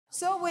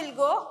So we'll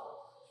go.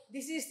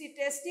 This is the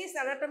testis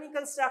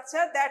anatomical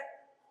structure that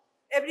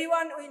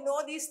everyone we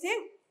know this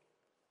thing.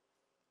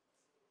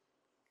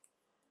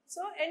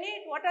 So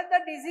what are the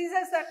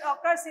diseases that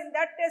occurs in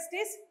that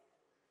testis?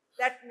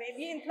 That may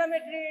be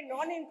inflammatory,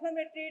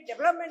 non-inflammatory,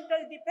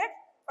 developmental defect,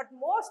 but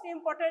most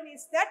important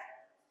is that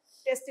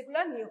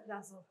testicular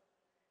neoplasm.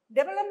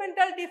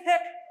 Developmental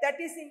defect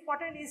that is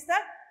important is the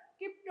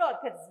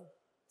cryptorchidism.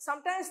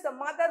 Sometimes the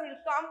mother will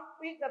come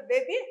with the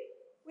baby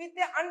with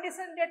the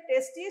undescended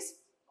testis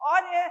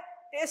or a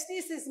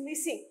testis is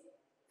missing.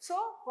 So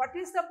what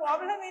is the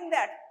problem in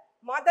that?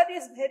 Mother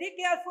is very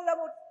careful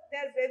about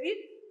their baby,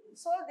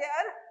 so they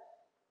are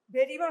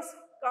very much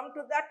come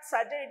to that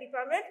surgery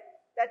department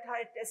that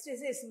her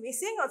testis is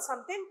missing or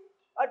something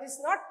or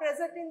is not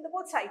present in the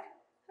both sides.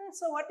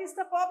 So what is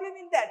the problem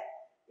in that?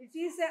 It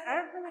is an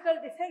anatomical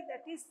defect,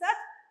 that is the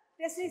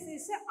testis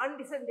is an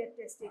undescended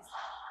testis.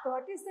 So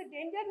what is the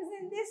danger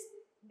in this?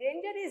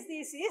 Danger is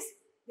this is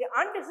the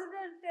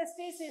undescended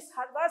testis is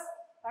harbors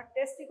a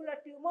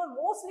testicular tumor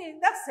mostly in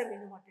the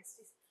seminoma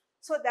testis.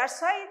 So that's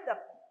why the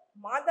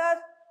mother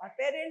or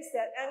parents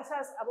they are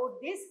anxious about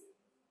this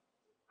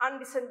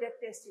undescended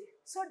testis.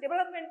 So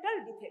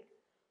developmental defect.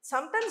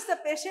 Sometimes the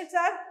patients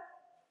are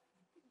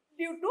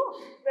due to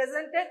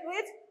presented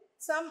with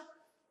some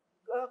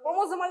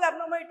chromosomal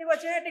abnormality or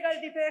genetical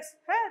defects,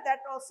 that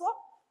also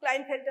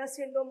Klinefelter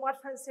syndrome,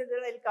 Marfan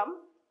syndrome will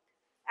come.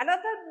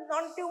 Another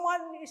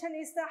non-tumor lesion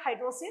is the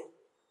hydrocele,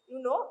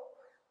 you know,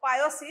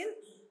 pyocele,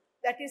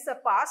 that is the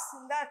pus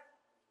in the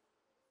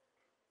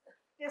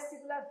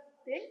testicular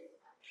thing,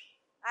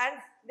 and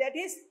that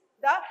is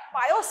the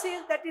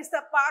pyocele, that is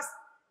the pus.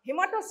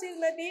 Hematocele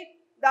may be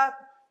the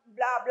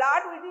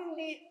blood within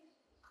the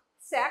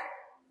sac,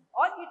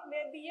 or it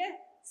may be a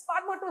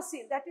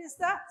spermatocele, that is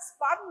the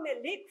sperm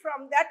may leak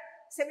from that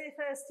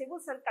seminiferous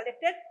tubules and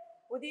collected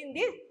within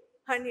the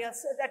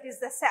hernias, that is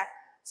the sac.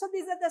 So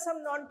these are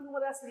some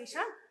non-tumorous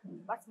lesion,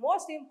 but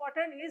most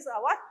important is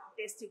our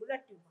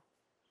testicular tumor.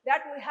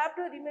 That we have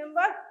to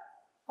remember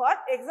for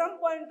exam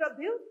point of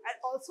view and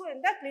also in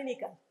the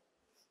clinical.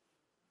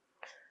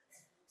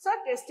 So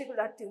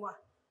testicular tumor.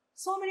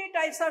 So many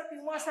types of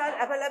tumors are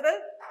available.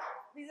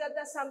 These are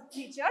some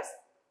features.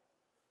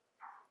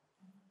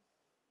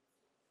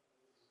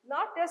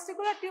 Now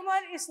testicular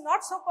tumor is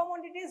not so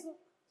common, it is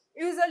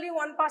usually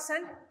 1%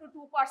 to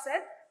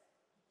 2%.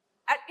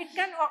 And it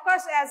can occur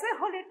as a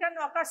whole, it can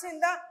occur in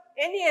the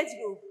any age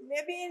group,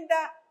 maybe in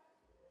the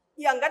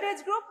younger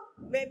age group,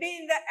 maybe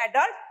in the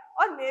adult,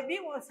 or maybe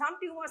some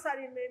tumors are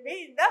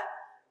maybe in the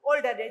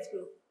older age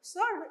group.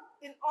 So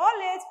in all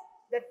age,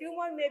 the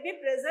tumor may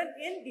be present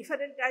in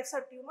different types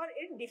of tumor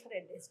in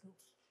different age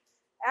groups.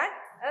 And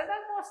another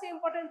most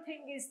important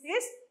thing is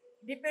this,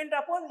 depend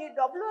upon the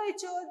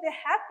WHO, they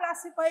have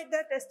classified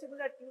the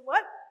testicular tumor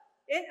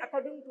in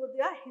according to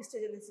their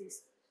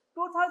histogenesis.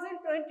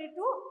 2022,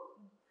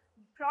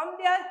 from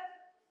their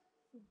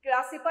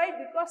classified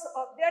because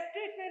of their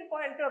treatment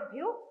point of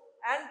view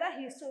and the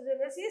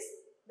histogenesis,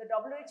 the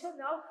WHO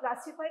now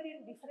classified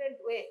in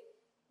different way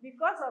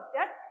because of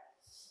that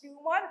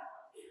tumor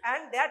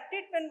and their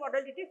treatment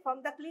modality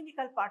from the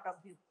clinical part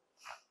of view.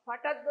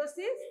 What are those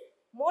things?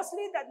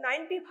 Mostly the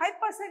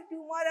 95%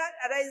 tumor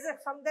arises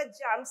from the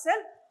germ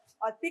cell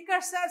or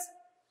precursors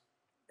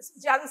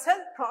germ cell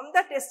from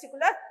the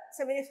testicular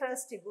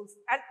seminiferous tubules,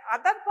 and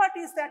other part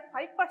is that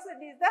 5%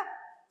 is the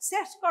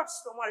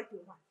cord-stromal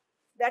tumor.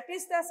 That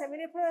is the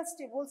seminiferous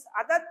tubules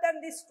other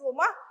than the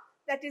stroma,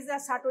 that is the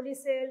Sertoli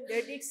cell,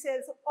 Leydig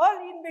cells, all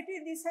in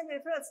between these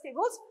seminiferous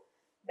tubules,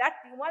 that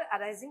tumor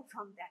arising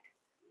from that.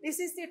 This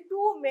is the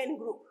two main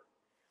group.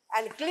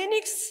 And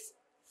clinics,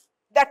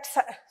 that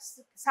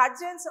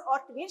surgeons or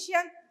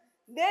clinicians,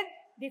 they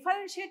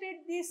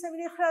differentiated the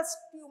seminiferous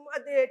tumor,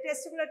 the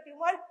testicular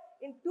tumor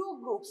in two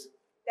groups,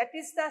 that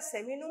is the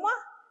seminoma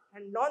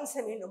and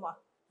non-seminoma,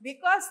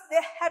 because they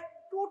have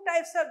two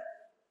types of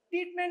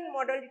treatment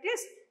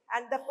modalities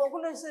and the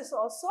prognosis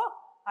also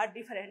are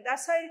different.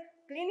 That's why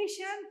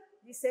clinician,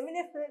 the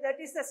that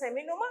is the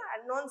seminoma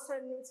and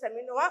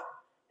non-seminoma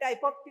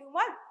type of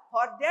tumor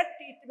for their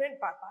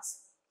treatment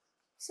purpose.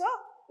 So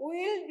we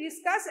will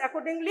discuss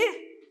accordingly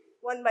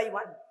one by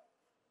one.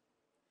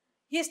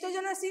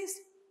 Histogenesis,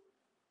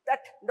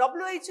 that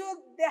WHO,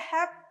 they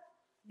have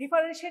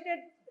differentiated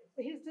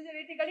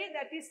histogenetically,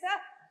 that is the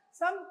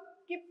some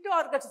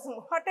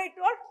cryptorganism. What I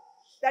told,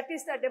 that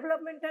is the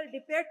developmental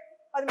defect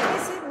or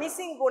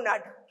missing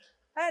gonad,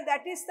 and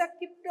that is the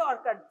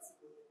cryptorganism.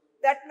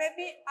 That may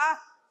be a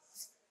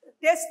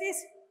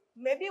testis,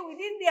 maybe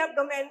within the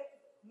abdomen,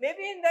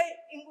 maybe in the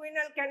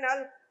inguinal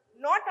canal,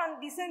 not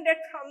undescended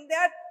from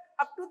there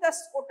up to the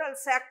scrotal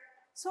sac.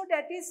 So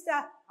that is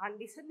the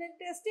undescended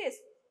testis,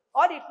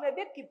 or it may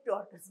be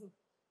cryptorganism.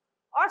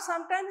 Or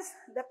sometimes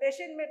the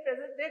patient may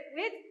present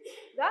with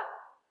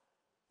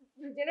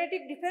the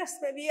genetic defects,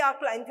 maybe a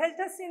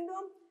Klinefelter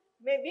syndrome,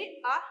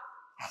 maybe a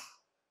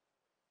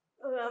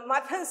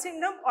Marfan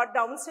syndrome or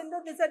Down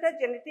syndrome. These are the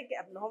genetic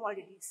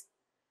abnormalities.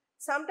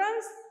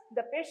 Sometimes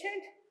the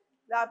patient,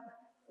 the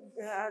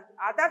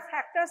other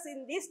factors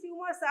in these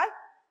tumors are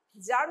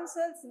germ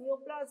cells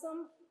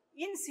neoplasm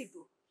in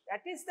situ.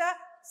 That is the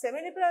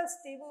seminiferous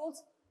tubules,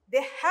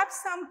 they have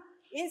some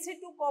in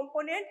situ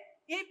component.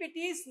 If it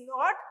is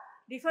not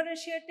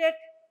differentiated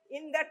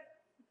in that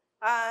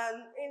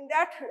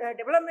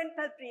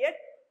developmental period,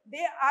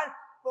 they are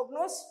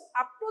prognosed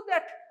up to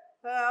that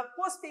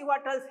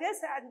post-pivotal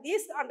phase, and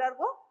these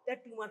undergo the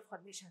tumor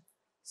formation.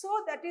 So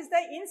that is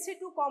the in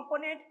situ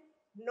component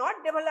not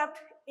developed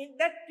in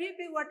that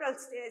pre-pivotal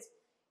stage.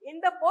 In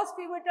the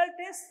post-pivotal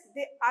test,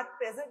 they are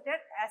presented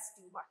as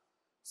tumor.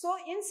 So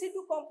in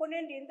situ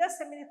component in the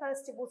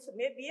seminiferous tubules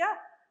may be a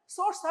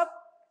source of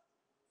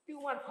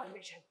tumor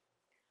formation.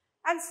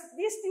 And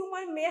this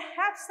tumor may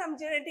have some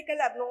genetical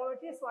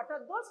abnormalities. What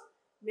are those?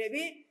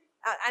 Maybe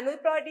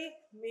aneuploidy,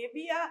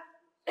 maybe a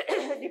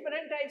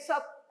different types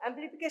of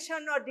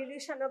amplification or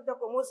deletion of the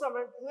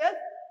chromosomal 12,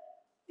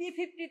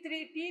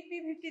 T53,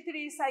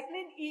 TP53,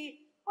 cyclin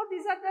E. Oh,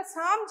 these are the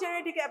some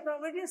genetic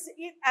abnormalities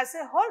as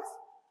a whole,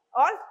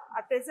 all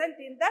are present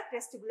in the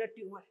testicular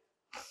tumor.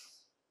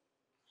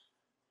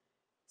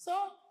 So,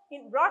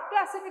 in broad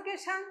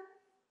classification,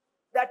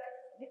 that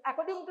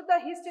according to the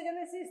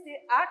histogenesis,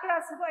 they are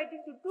classified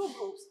into two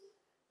groups.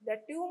 The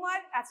tumor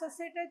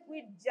associated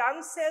with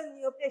germ cell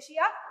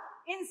neoplasia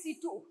in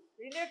situ,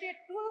 related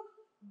to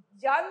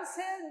germ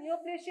cell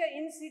neoplasia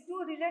in situ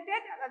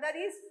related, another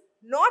is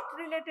not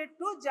related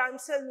to germ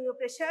cell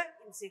neoplasia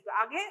in situ.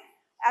 Age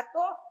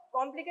eto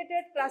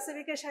complicated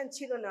classification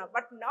chilo na,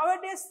 but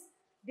nowadays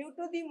due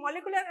to the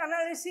molecular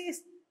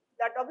analysis,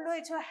 the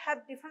WHO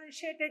have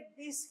differentiated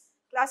these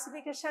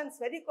classifications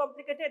very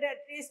complicated and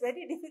it is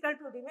very difficult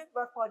to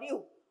remember for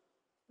you.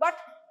 But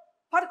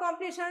for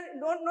completion,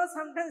 don't know,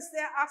 sometimes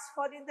they ask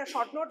for in the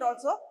short note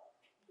also,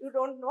 you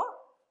don't know.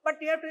 But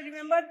you have to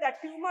remember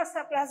that tumors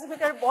are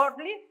classified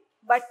broadly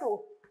by two,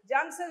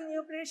 germ cell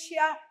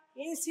neoplasia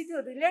in situ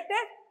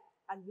related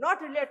and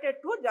not related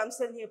to germ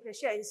cell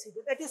neoplasia in situ.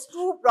 That is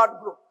two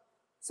broad group.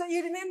 So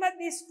you remember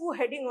these two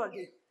heading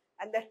only.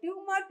 And the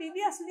tumor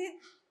previously,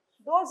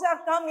 those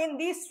are come in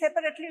these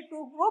separately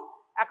two group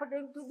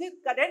according to the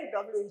current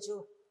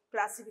WHO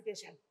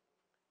classification.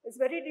 It's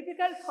very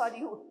difficult for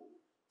you.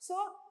 So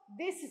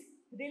this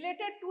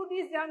related to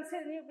this germ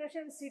cell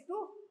neoplasia in situ,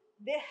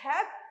 they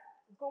have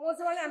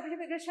chromosomal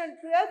amplification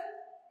 12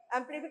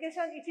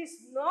 amplification, it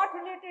is not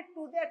related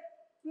to that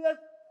 12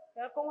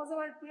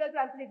 chromosomal 12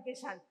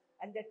 amplification,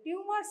 and the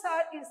tumors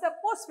are is the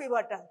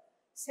post-pivotal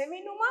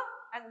seminoma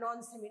and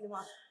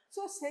non-seminoma.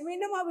 So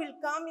seminoma will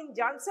come in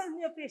germ cell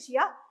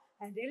neoplasia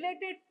and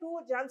related to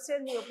germ cell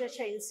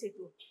neoplasia in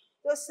situ.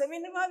 So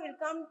seminoma will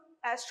come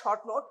as short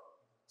note.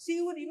 So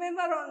you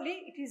remember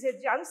only it is a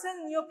germ cell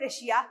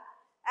neoplasia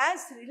as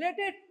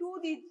related to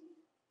the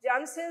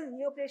germ cell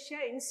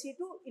neoplasia in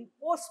situ in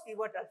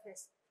post-pivotal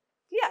phase.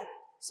 Clear?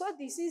 So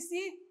this is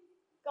the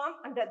come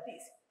under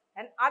this.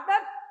 And other,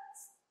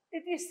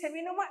 it is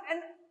seminoma,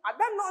 and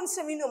other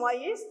non-seminoma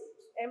is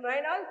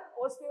embryonal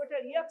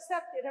post-pivotal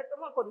earsac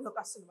teratoma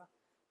choriocarcinoma.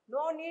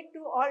 No need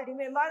to all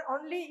remember,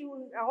 only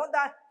you know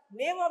the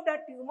name of the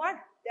tumor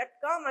that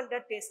come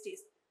under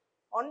testis.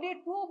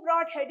 Only two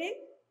broad heading,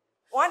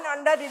 one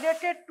under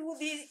related to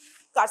the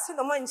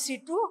carcinoma in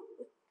situ,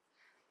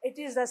 it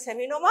is the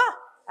seminoma,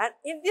 and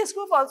in this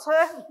group also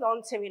a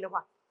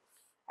non-seminoma.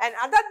 And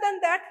other than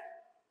that,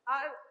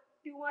 our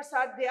tumors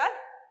are there.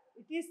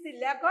 It is the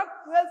lack of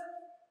 12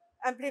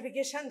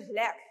 amplification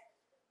lack.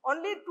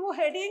 Only two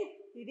heading,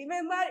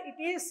 remember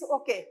it is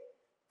okay.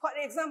 For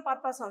exam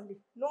purpose only.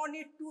 No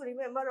need to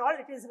remember all,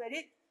 it is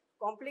very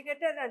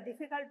complicated and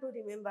difficult to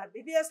remember.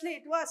 Previously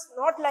it was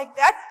not like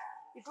that.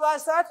 It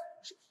was a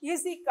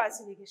easy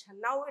classification.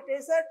 Now it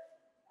is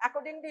a,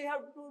 according to you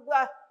have to do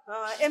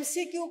the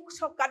MCQ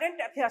of current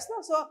affairs.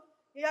 No? So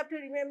you have to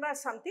remember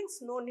some things,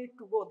 no need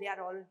to go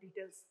there all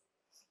details.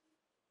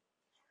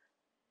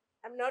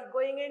 I am not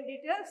going in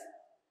details.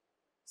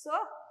 So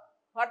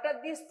what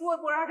are these two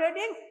broad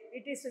heading?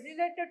 It is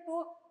related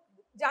to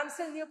germ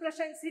cell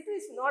neoplasia in situ,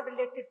 is not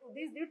related to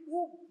these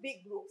two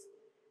big groups.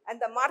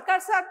 And the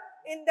markers are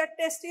in that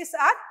testis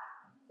are,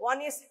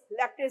 one is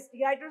lactase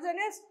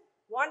dehydrogenase,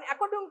 one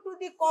according to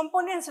the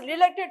components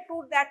related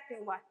to that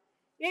tumor.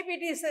 If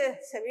it is a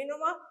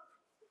seminoma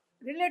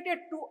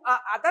related to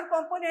other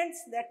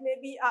components, that may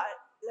be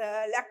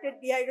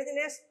lactate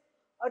dehydrogenase,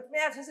 or it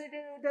may associate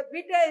with the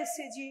beta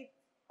HCG,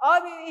 or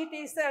it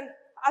is an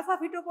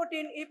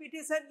alpha-fetoprotein if it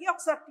is an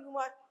eoxac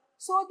tumor.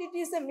 So it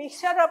is a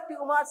mixture of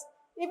tumors.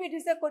 If it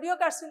is a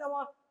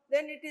choriocarcinoma,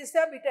 then it is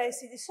a beta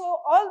HCG. So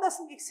all this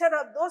mixture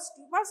of those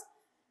tumors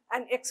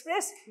and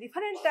express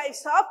different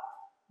types of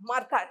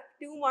marker,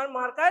 tumor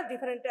marker,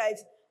 different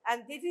types.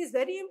 And this is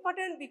very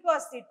important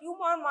because the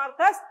tumor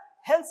markers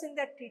helps in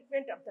the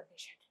treatment of the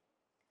patient.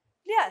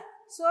 Clear?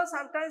 So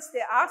sometimes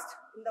they asked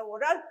in the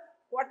oral,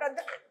 what are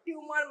the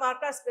tumor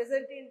markers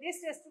present in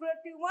this testicular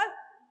tumor?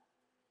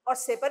 Or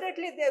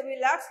separately they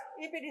will ask,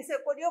 if it is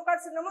a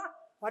choriocarcinoma,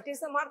 what is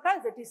the marker?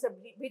 That is a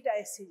beta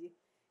HCG.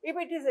 If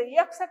it is a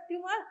eoxac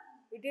tumor,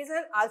 it is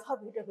an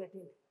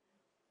alpha-fetoprotein.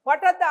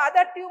 What are the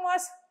other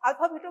tumors?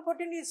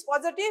 Alpha-fetoprotein is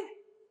positive.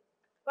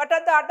 What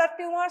are the other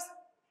tumors?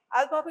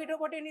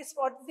 alpha-fetoprotein is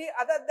positive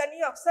other than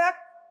yolk,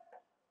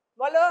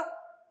 বলো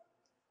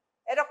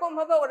এরকম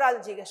ভাবে oral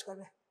জিজ্ঞেস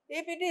করবে।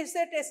 If it is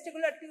a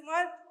testicular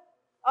tumor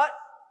or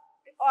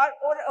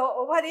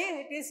ovary,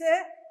 it is a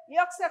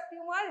yolk sac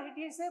tumor, it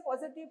is a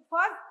positive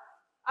for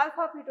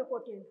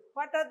alpha-fetoprotein.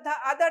 What are the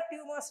other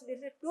tumors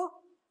related to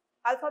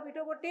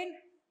alpha-fetoprotein?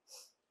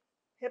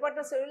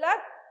 Hepatocellular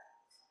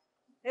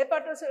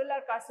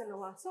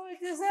carcinoma. So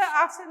it is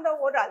asked in the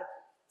oral.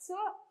 So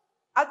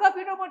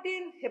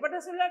alpha-fetoprotein,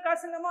 hepatocellular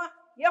carcinoma,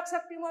 yolk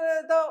sac tumor,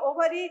 the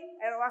ovary,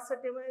 and wasser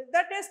tumor,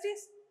 the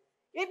testis.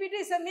 If it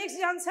is a mixed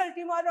germ cell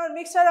tumor or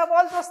mixture of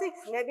all those things,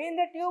 maybe in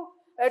the tube,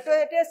 to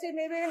the testis,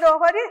 maybe in the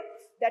ovary,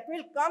 that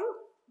will come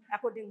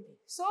accordingly.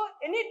 So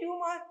any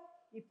tumor,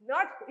 if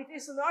not, it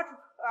is not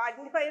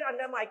identified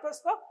under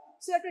microscope,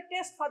 so you have to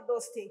test for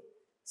those things.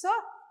 So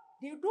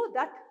due to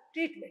that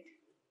treatment,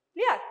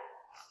 clear?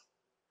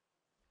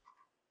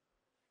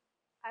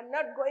 I am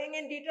not going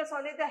in details,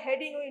 only the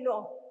heading we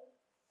know.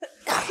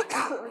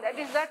 That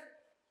is that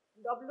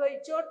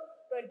WHO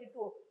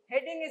 22.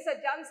 Heading is a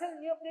germ cell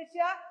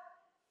neoplasia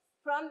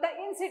from the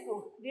in situ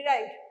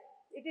derived.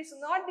 It is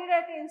not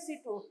derived in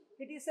situ.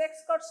 It is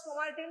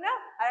cord-stromal tumor,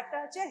 and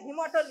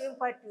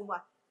hematolymphoid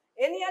tumor.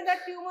 Any other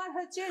tumor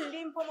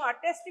lymphoma,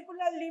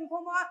 testicular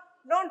lymphoma,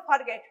 don't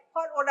forget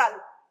for oral.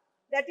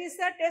 That is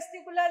the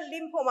testicular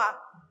lymphoma.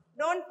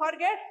 Don't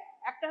forget,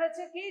 একটা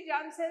হচ্ছে কি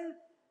germ cell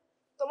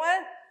তোমার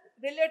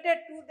related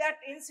to that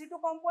in situ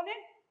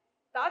component,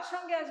 তার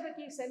সঙ্গে আসবে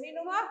কি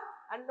seminoma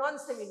and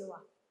non-seminoma.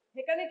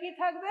 এখানে কি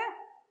থাকবে?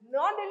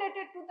 Non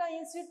related to the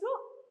in situ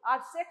or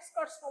sex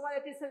cord-stromal,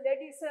 it is a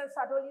lady cell,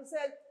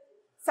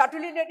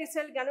 Sertoli lady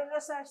cell,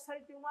 granulosa cell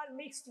tumor,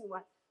 mixed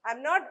tumor. I am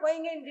not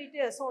going in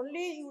details,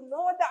 only you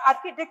know the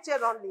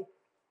architecture only.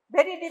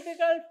 Very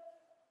difficult,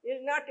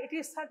 it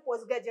is a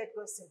postgraduate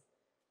question.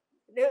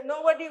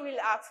 Nobody will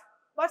ask,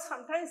 but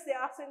sometimes they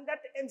ask in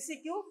that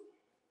MCQ.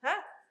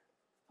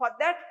 For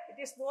that, it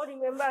is no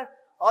remember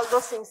all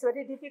those things.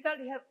 Very difficult,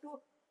 you have to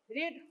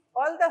read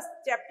all the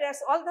chapters,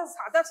 all the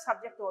other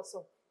subjects also.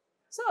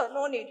 So,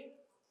 no need.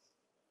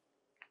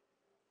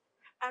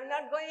 I am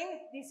not going,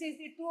 this is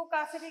the two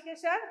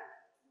classification.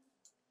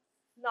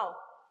 Now,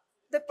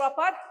 the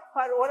proper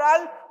for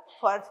oral,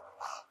 for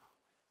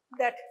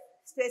that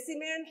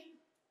specimen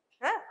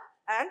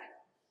and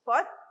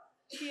for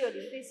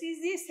theory. This is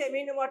the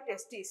seminoma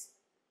testis.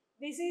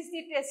 This is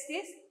the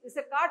testis, this is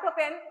a cut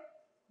open.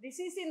 This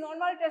is the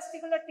normal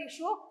testicular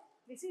tissue.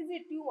 This is the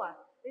tumor.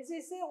 This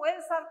is a well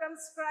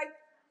circumscribed.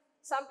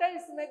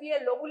 Sometimes it may be a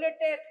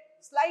lobulated,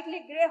 slightly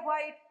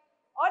gray-white,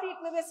 or it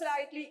may be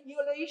slightly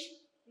yellowish.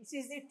 This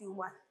is the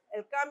tumor.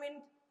 I'll come in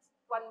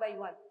one by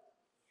one.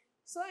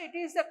 So it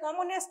is the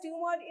commonest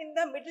tumor in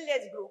the middle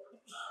age group.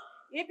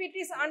 If it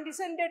is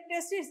undescended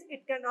testis,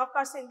 it can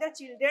occur in the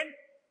children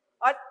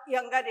or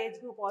younger age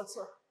group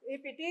also.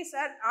 If it is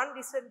an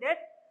undescended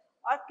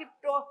or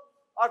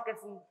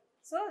cryptorganism.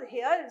 So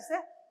here is the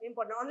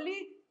important. Only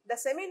the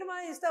seminoma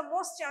is the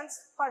most chance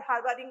for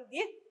harboring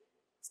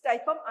this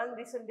type of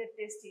undescended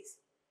testis.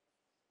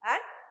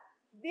 And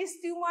this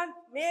tumor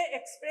may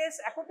express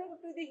according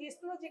to the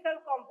histological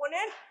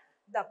component.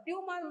 The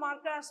tumor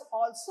markers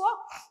also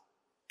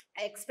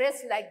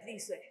express like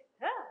this way.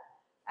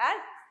 And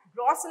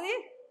grossly,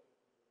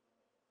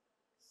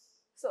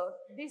 so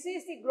this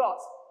is the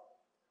gross.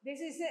 This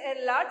is a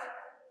enlarged,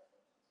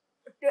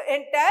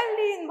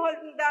 entirely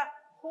involved in the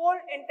whole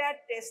entire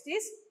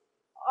testis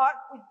or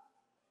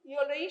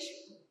yellowish,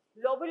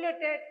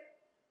 lobulated.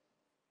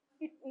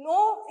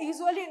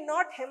 Usually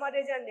not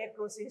hemorrhage and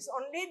necrosis.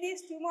 Only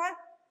these tumors,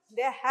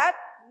 they have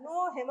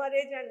no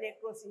hemorrhage and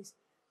necrosis.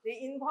 They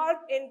involve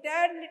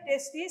entirely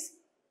testis,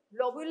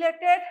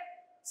 lobulated,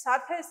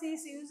 surface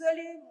is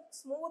usually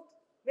smooth,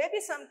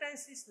 maybe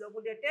sometimes is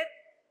lobulated.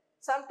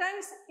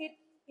 Sometimes it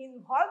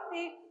involves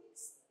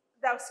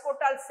the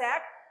scrotal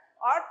sac,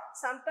 or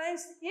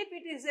sometimes if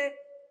it is a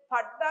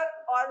further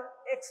or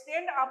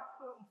extend up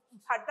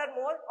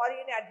furthermore or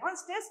in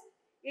advanced stage,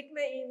 it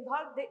may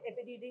involve the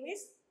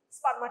epididymis,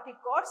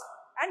 spermatic cords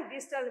and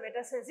distal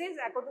metastasis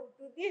according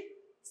to the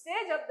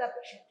stage of the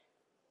patient.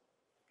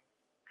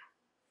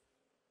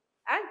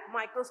 And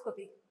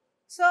microscopy.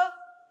 So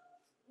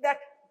that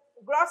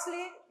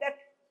grossly, that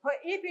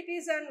if it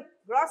is a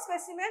gross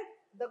specimen,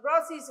 the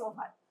gross is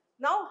over.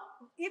 Now,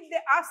 if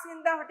they ask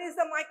in the what is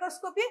the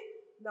microscopy?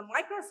 The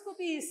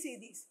microscopy is see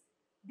this.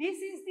 This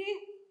is the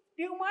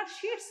tumor,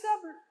 sheets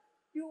of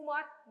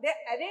tumor, they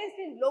are arranged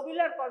in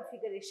lobular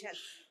configuration,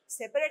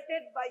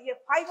 separated by a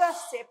fibrous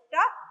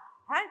septa,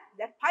 and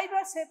that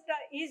fibrous septa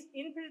is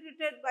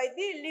infiltrated by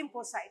the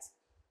lymphocytes.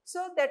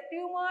 So the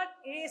tumor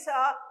is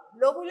a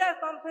lobular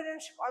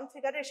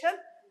configuration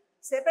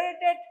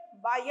separated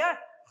by a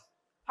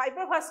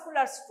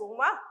fibrovascular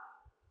stroma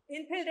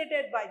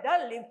infiltrated by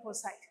the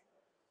lymphocyte.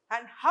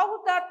 And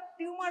how the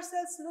tumor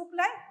cells look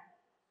like?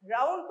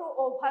 Round to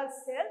oval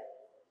cell,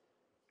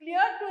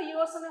 clear to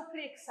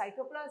eosinophilic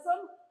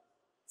cytoplasm,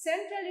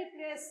 centrally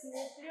placed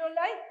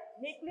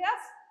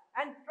nucleus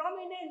and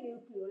prominent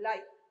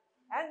nucleoli,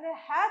 and they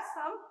have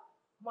some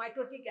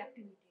mitotic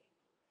activity.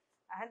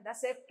 and the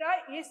septa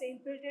is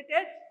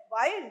infiltrated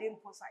by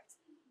lymphocytes.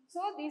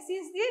 So this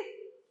is the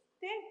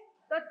thing.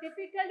 So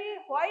typically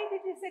why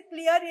it is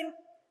clear in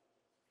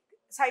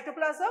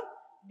cytoplasm?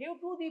 Due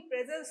to the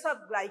presence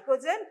of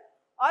glycogen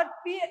or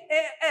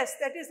PAS,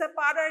 that is the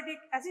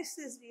pyridic acid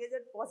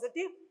reagent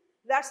positive,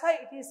 that is why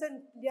it is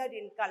clear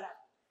in color,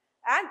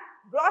 and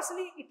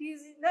grossly it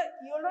is in the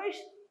yellowish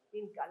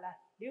in color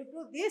due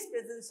to this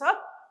presence of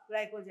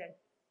glycogen.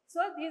 So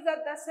these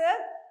are the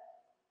cells.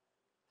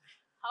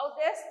 How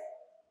this?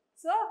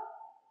 So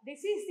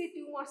this is the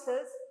tumor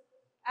cells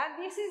and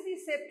this is the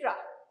septa.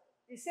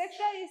 The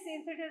septa is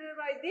infiltrated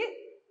by the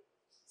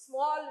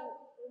small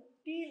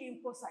T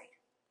lymphocyte.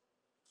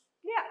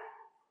 Clear?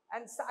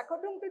 And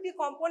according to the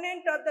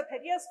component of the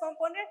various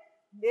component,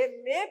 they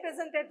may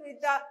present it with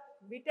the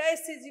beta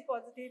HCG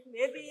positive,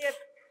 maybe a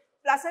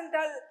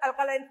placental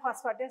alkaline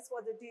phosphatase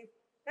positive,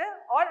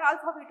 or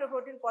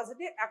alpha-fetoprotein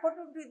positive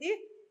according to the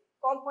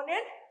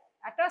component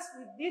attached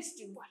with this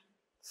tumor.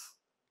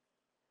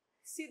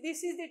 See,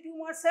 this is the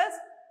tumor cells.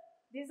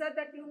 These are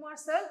the tumor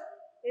cells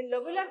in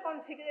lobular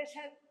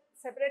configuration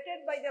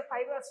separated by the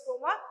fibrous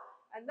stroma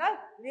and the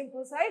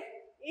lymphocyte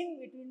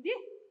in between the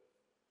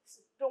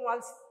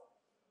stromal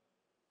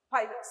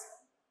fibers.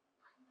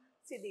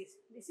 See this.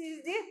 This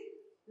is the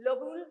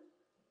lobule,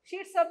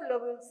 sheets of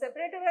lobule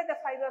separated by the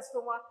fibrous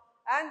stroma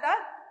and the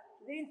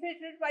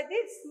infiltrated by the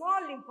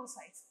small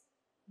lymphocytes.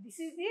 This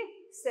is the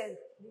cell.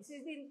 This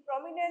is the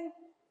prominent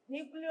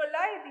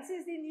nucleoli. This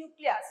is the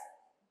nucleus,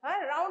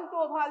 round to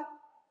oval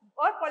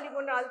or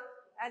polygonal,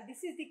 and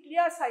this is the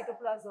clear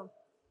cytoplasm.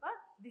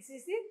 This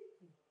is the,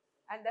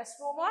 and the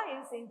stroma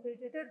is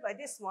infiltrated by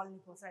the small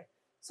lymphocyte.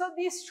 So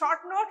this short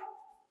note,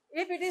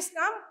 if it is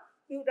come,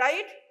 you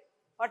write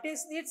what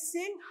is it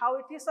seen, how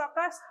it is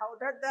occurs, how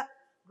that the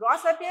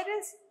gross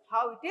appearance,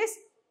 how it is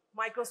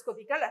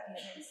microscopical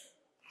appearance.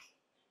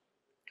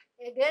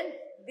 Again,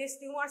 these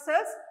tumor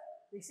cells,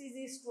 this is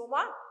the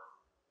stroma,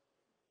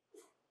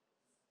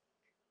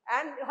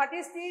 and what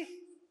is the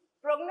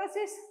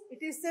prognosis?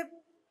 It is the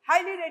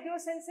highly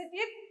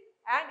radiosensitive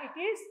and it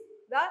is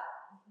the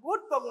good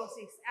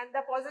prognosis and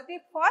the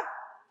positive for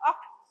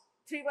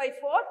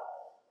OCT3/4,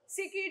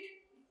 CKIT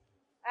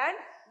and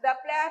the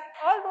plaque,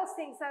 all those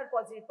things are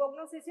positive.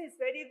 Prognosis is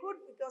very good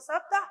because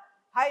of the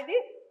highly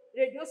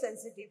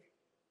radiosensitive.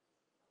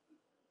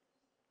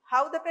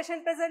 How the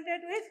patient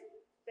presented with?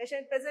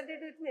 Patient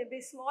presented with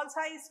maybe small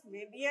size,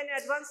 maybe an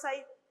advanced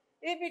size.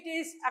 If it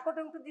is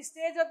according to the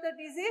stage of the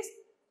disease,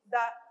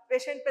 the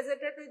patient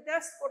presented with the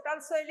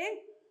scrotal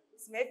swelling,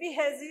 it may be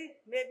hazy,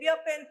 maybe a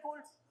painful,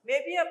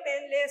 maybe a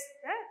painless,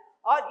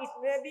 or it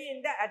may be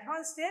in the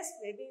advanced stage,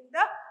 maybe in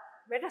the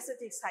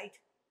metastatic site.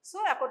 So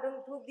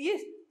according to the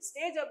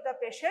stage of the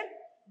patient,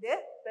 they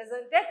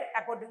presented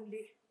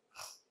accordingly.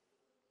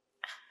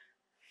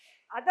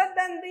 Other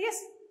than this,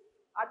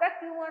 other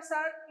tumors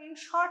are, in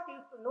short,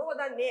 you know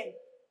the name.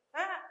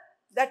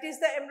 That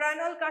is the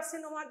embryonal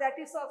carcinoma, that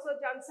is also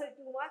germ cell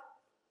tumor,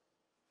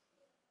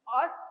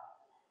 or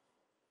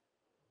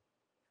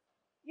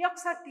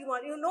Yorkshire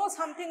tumor. You know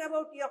something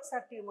about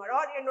Yorkshire tumor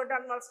or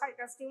endodermal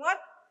sinus tumor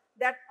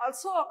that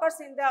also occurs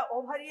in the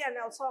ovary and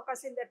also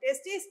occurs in the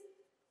testes,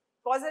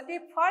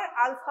 positive for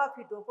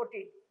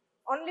alpha-fetoprotein.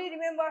 Only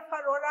remember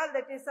for oral,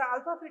 that is the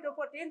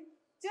alpha-fetoprotein,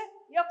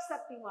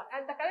 Yorkshire tumor,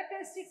 and the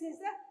characteristics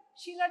is the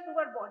Schiller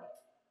tumor body.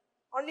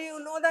 Only you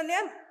know the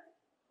name,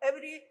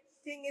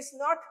 everything is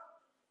not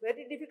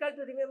very difficult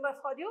to remember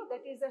for you.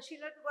 That is the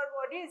Schiller tumor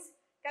body's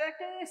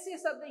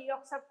characteristics of the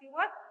Yorkshire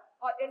tumor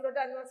or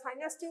endodermal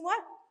sinus tumor.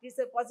 This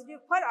is a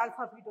positive for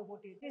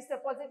alpha-fetoprotein. This is the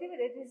positive,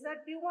 that is the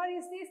tumor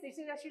is this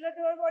is a Schiller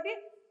tumor body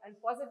and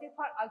positive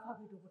for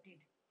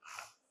alpha-fetoprotein.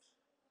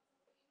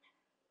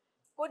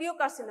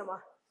 Choriocarcinoma.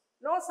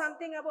 Know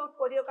something about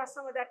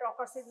choriocarcinoma that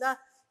occurs in the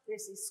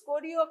basis.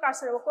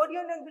 Choriocarcinoma.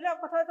 Chorionic villi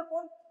kotha to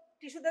kon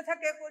tissue te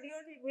thake?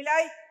 Chorionic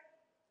villi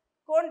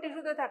kon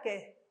tissue te thake?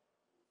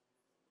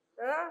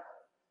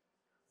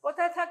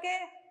 Kotha thake?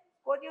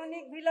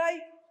 Chorionic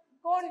villi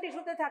kon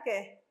tissue te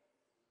thake?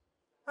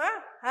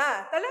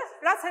 তাহলে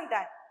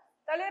প্লাসেন্টায়,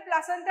 তাহলে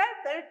প্লাসেন্টায়,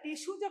 তাহলে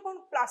tissue যখন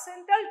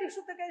placental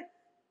tissue থেকে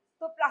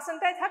তো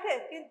প্লাসেন্টায় থাকে,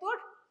 কিন্তু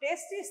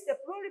টেস্টিস the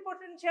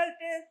প্লুরিপটেন্সিয়াল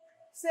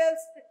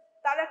cells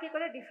তারা কি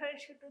করে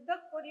differentiate to the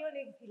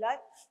chorionic villi.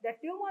 The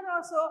tumor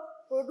also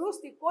produce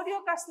the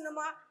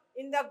choriocarcinoma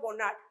in the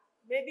gonad,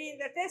 maybe in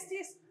the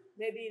testis,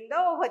 maybe in the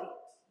ovary.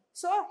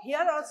 So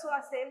here also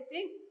a same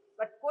thing,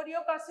 but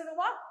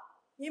choriocarcinoma,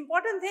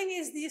 important thing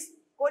is this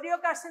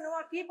choriocarcinoma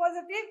key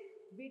positive,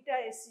 beta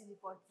HCG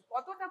positive.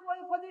 কতটা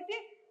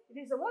positive? It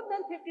is more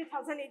than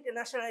 50,000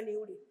 international in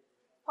urine.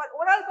 For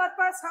oral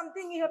purpose,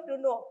 something you have to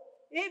know.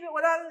 If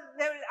oral,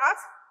 they will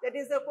ask, that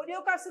is the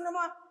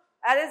choriocarcinoma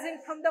arising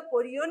from the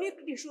chorionic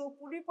tissue,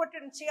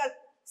 pluripotential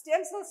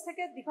stem cells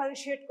থেকে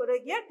differentiate করে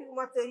গিয়ে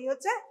tumor তৈরি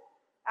হচ্ছে,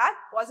 আর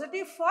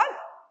positive for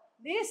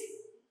this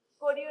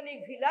chorionic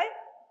villi.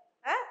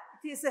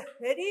 It is a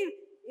very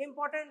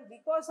important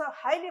because of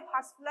highly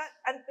vascular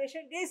and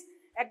patient is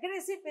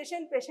aggressive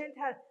patient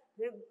has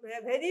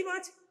very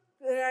much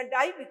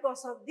die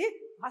because of the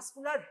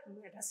vascular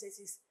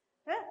metastasis.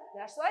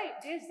 That's why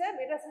it is the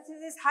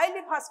metastasis is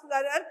highly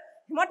vascular and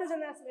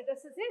hematogenous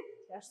metastasis.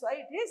 That's why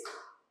it is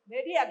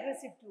very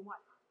aggressive tumor.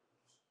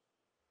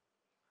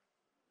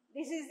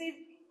 This is the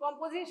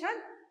composition,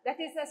 that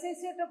is the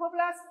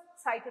syncytiotropoblast,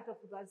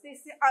 cytotrophoblast.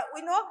 This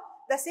we know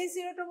the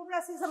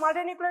syncytiotropoblast is a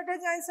multinucleated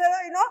giant cell,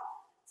 you know.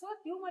 So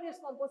tumor is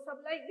composed of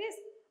like this.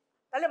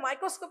 তাহলে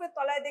মাইক্রোস্কোপের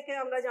তলায় দেখে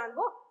আমরা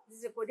জানবো this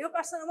is a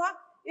choriocarcinoma.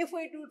 If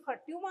we do for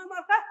tumor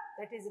marker,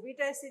 that is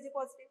beta hCG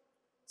positive.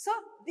 So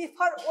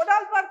for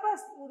oral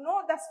purpose, you know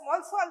the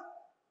small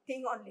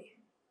thing only.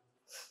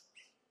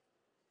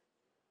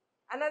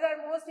 Another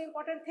most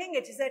important thing,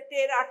 it is a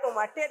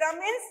teratoma. Tera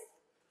means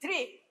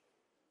 3.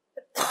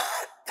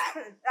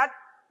 That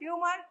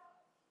tumor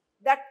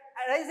that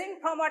arising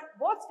from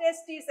both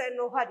testes and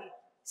ovary.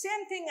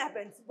 Same thing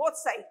happens both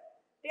sides.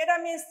 Tera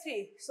means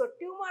 3. So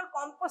tumor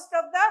composed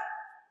of the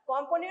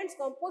components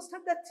composed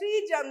of the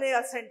 3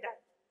 germinal center.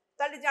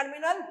 That is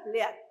germinal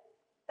layer.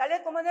 তাহলে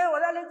তোমাদের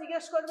ওরালে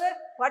জিজ্ঞেস করবে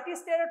what is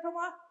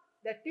teratoma?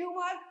 The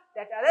tumor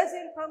that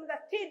arising from the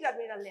 3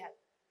 germinal layer,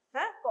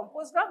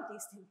 composed of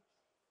these things.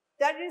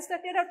 That is the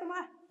teratoma.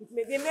 It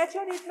may be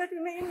mature, it may be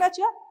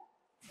immature.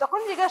 তখন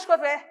জিজ্ঞেস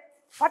করবে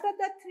what are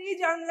the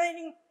 3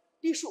 germinating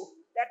tissue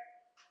that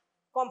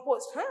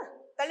composed?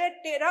 তাহলে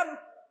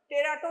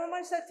teratoma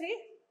is the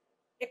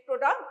 3,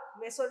 ectoderm,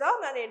 mesoderm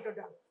and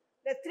endoderm.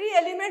 The 3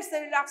 elements they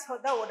will ask for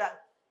the oral.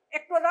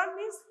 Ectoderm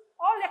means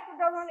all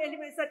ectodermal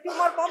elements. The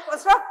tumor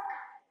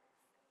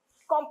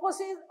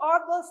composite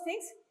all those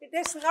things. It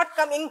is not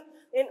coming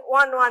in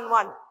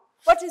 1-1-1.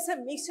 What is a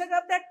mixture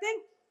of that thing?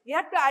 You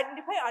have to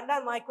identify under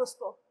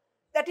microscope.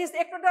 That is,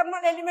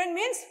 ectodermal element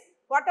means,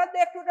 what are the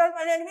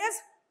ectodermal elements?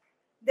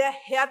 They are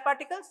hair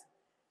particles,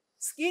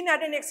 skin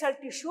adnexal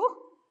tissue,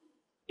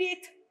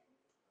 teeth,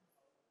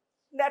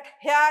 that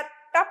hair,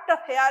 tuft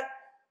of hair,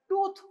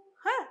 tooth,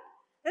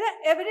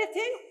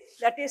 everything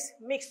that is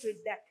mixed with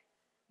that.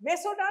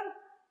 Mesoderm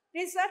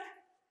is that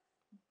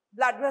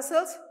blood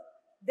vessels,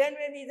 then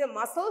may be the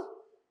muscle,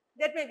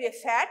 that may be a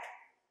fat,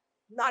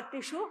 not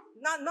tissue,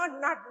 not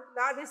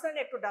is an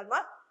ectoderma.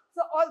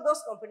 So all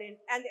those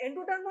components, and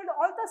endodermal,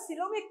 all the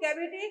coelomic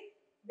cavity,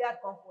 they are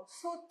composed.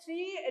 So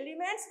 3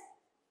 elements,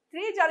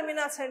 3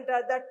 germinal center,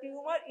 the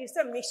tumor is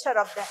a mixture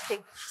of that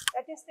thing.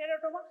 That is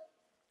teratoma.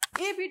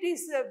 If it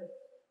is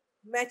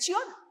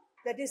mature,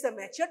 that is a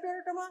mature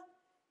teratoma.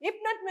 If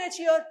not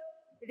mature,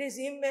 it is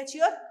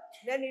immature,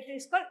 then it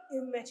is called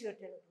immature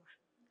teratoma.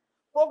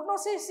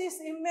 Prognosis is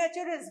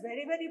immature is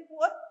very, very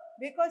poor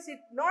because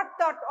it not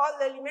that all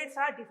elements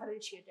are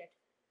differentiated.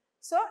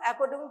 So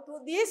according to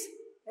these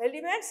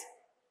elements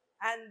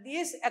and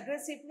this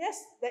aggressiveness,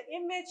 the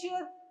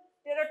immature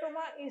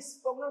teratoma is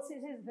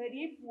prognosis is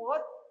very poor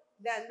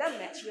than the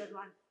mature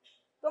one.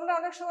 তোমরা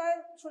অনেক সময়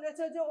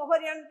শুনেছো যে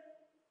ovarian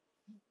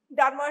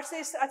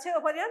dermatitis আছে,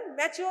 ovarian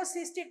mature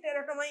cystic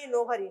teratoma in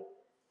ovary.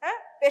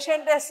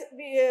 পেশেন্টের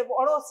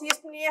বড়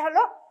cyst নিয়ে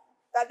হলো,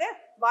 তাদের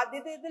বাদ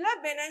দিতে দিলে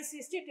benign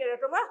cystic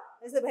teratoma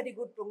is a very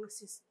good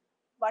prognosis.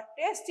 But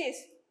testis,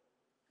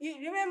 you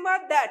remember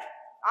that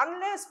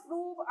unless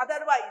proved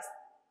otherwise,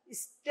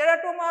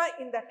 teratoma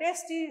in the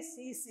testis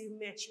is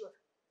immature.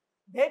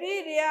 Very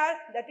rare,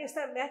 that is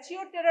the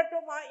mature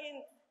teratoma in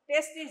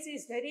testis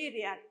is very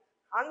rare.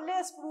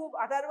 Unless proved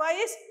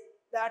otherwise,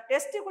 the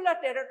testicular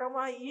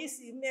teratoma is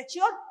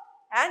immature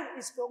and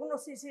its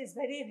prognosis is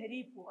very,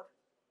 very poor.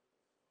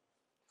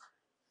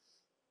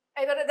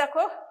 এবারে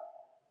দেখো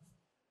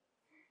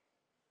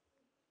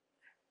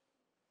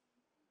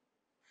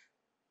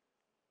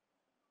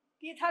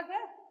কি থাকবে,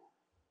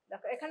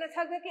 দেখো এখানে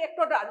থাকবে কি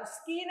ectoderm,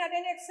 skin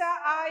adnexa,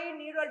 eye,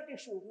 neural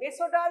tissue,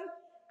 mesoderm,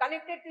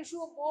 connective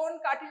tissue, bone,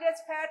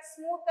 cartilage, fat,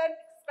 smooth and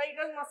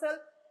skeletal muscle,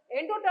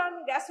 endoderm,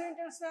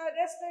 gastrointestinal,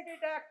 respiratory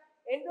tract,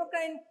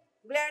 endocrine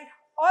gland,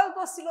 all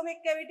those coelomic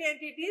cavity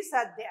entities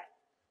are there.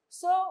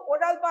 So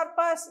oral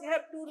purpose, you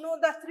have to know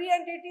the 3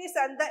 entities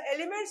and the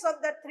elements of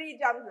the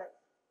 3 germinal.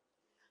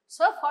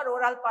 So for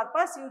oral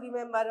purpose, you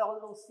remember all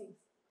those things.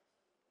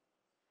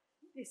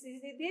 This is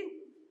the thing.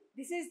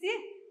 This is the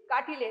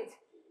cartilage.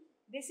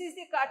 This is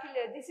the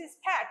cartilage. This is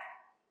fat.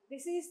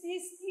 This is the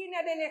skin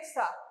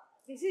adnexa.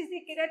 This is the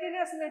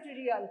keratinous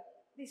material.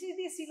 This is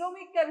the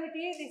coelomic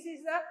cavity. This is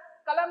the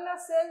columnar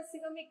cell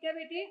coelomic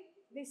cavity.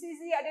 This is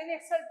the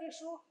adnexal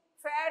tissue,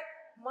 fat,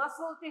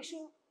 muscle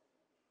tissue,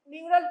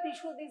 neural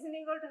tissue. This is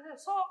neural tissue.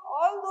 So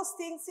all those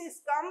things is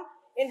come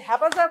in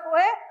haphazard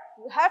way.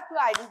 You have to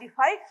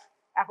identify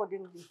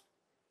accordingly.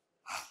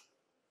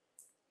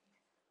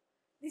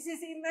 This is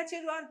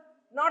immature one.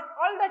 Not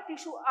all the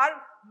tissue are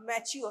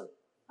mature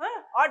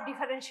or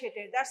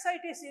differentiated. That's why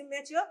it is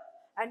immature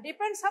and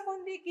depends upon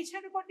the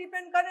kitchen upon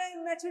depend kare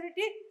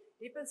immaturity,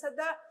 depends on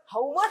the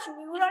how much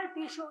neural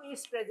tissue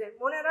is present.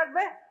 মনে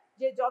রাখবে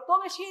যে যত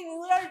বেশি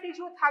neural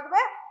tissue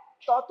থাকবে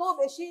তত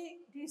বেশি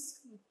this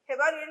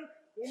favor in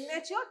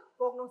immature,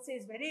 prognosis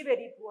is very,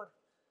 very poor.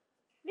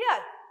 Clear?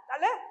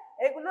 তাহলে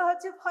এগুলো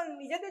হচ্ছে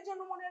নিজেদের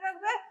জন্য মনে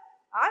রাখবে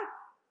আর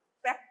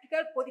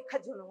প্র্যাকটিক্যাল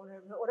পরীক্ষার জন্য মনে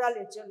রাখবে,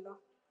 ওরালের জন্য।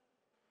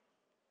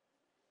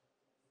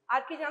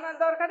 আর কি জানার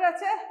দরকার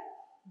আছে,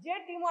 যে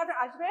টিউমার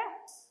আসবে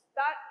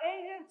তার এই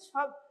যে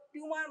সব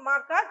টিউমার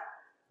মার্কার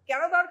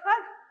কেন দরকার?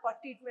 For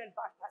treatment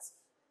purpose.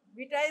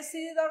 Beta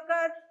SCG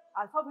দরকার,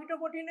 আলফা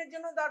ফিটোপ্রোটিনের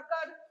জন্য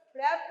দরকার,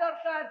 ফ্ল্যাপ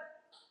দরকার,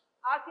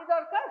 আর কি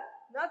দরকার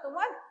না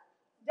তোমার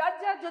যার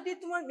যার যদি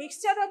তোমার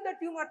মিক্সচার অফ দ্য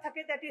টিউমার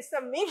থাকে, that is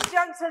the mixed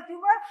germ cell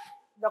tumour,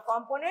 the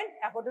component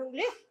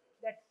accordingly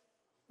that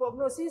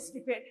prognosis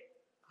depend,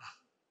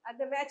 and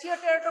the mature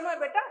teratoma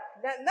better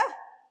than the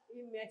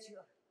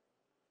immature.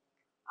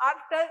 R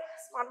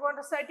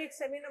স্পারমাটোসাইটিক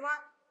সেমিনোমা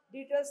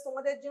details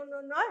তোমাদের জন্য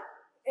নয়,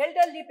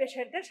 এল্ডারলি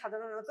পেশেন্টের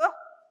সাধারণত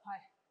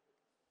হয়।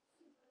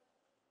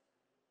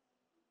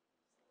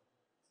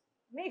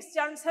 মিক্সড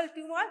জার্ম সেল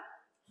টিউমার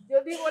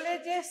যদি বলে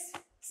যে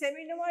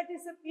সেমিনোমা it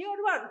is a pure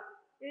one,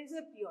 it is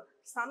a pure.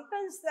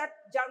 Sometimes that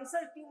germ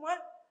cell tumor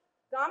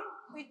come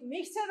with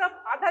mixture of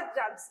other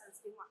germ cell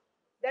tumor,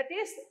 that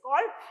is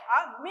called a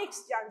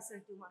mixed germ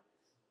cell tumor.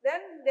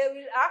 Then they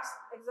will ask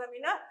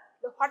examiner,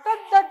 what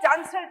are the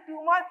germ cell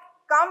tumor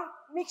come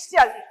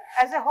mixturely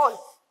as a whole?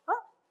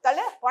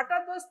 What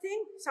are those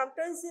things?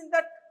 Sometimes in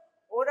that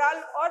oral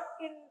or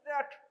in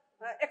that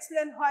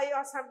explain why,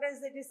 or sometimes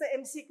it is the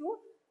MCQ.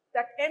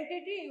 That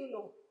entity you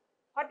know.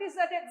 What is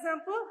that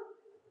example?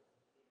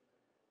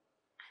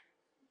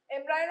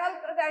 Embryonal,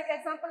 that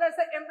example is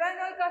the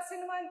embryonal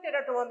carcinoma and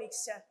teratoma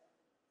mixture,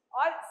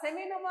 or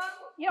seminoma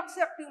yolk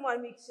sac tumor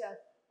mixture,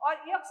 or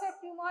yolk sac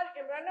tumor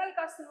embryonal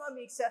carcinoma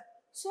mixture.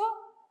 So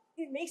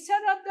the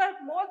mixture of the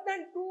more than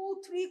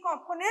 2-3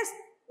 components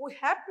we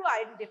have to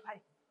identify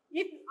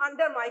if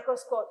under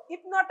microscope.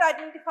 If not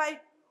identified,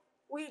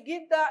 we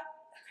give the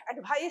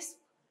advice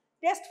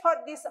test for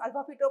this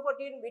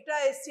alpha-fetoprotein, beta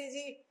HCG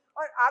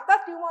or other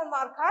tumor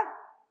marker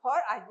for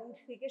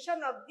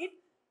identification of the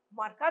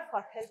marker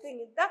for helping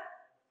in the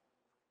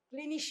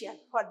clinician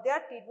for their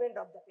treatment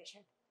of the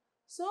patient.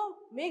 So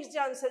mixed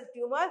germ cell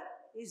tumor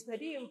is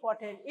very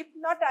important. If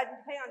not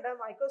identified under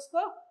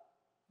microscope,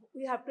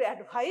 we have to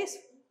advise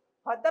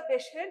for the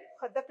patient,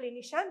 for the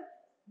clinician,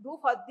 do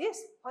for this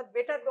for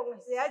better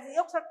prognosis. As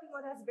yolk sac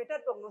tumor has better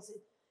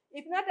prognosis.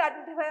 If not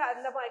identified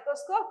under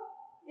microscope,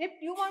 if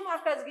tumor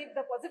markers give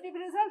the positive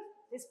result,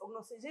 this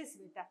prognosis is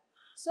better.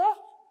 So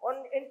one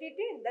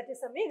entity that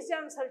is a mixed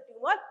germ cell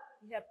tumor,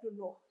 we have to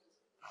know.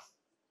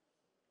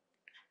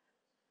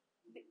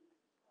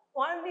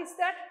 One is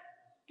that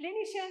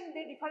clinician,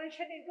 they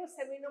differentiate into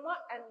seminoma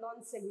and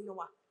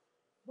non-seminoma.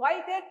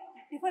 Why they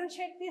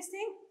differentiate this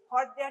thing?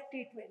 For their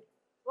treatment.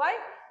 Why?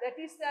 That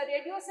is the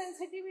radio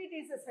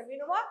sensitivity is a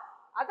seminoma,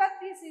 other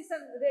piece is a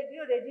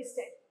radio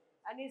resistant,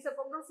 and if the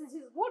prognosis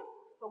is good,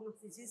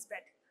 prognosis is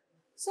bad.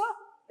 So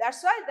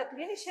that's why the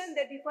clinician,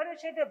 they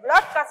differentiate a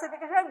blood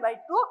classification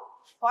by 2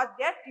 for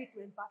their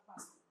treatment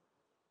purpose.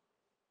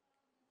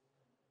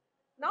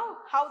 Now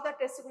how the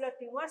testicular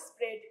tumor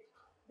spread?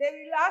 They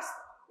will ask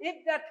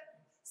if that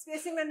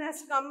specimen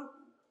has come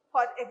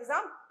for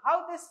exam,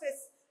 how this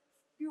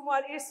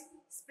tumor is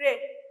spread.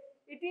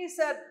 It is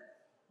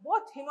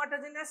both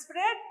hematogenous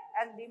spread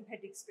and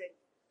lymphatic spread.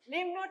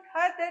 Lymph node,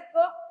 where they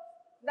go?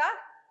 The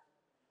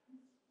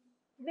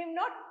lymph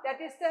node, that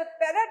is the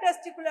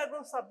paratesticular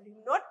groups of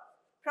lymph node.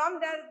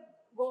 From there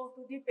go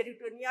to the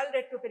peritoneal,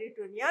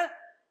 retroperitoneal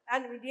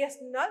and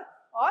mediastinal,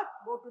 or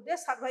go to the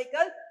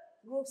cervical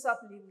groups of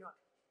lymph node.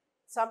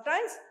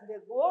 Sometimes they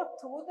go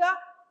through the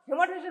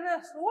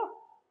hematogenous route,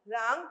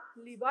 lung,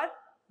 liver,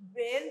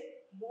 brain,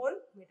 bone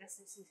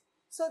metastasis.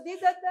 So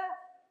these are the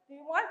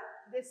tumor,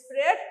 they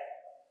spread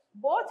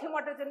both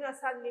hematogenous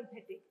and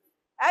lymphatic.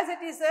 As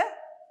it is a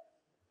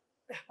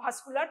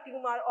vascular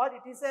tumor, or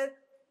it is a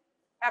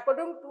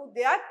according to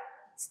their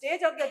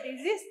stage of the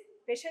disease,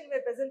 patient may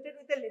present it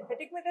with a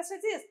lymphatic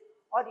metastasis,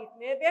 or it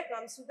may be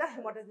comes to the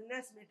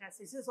hematogenous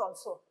metastasis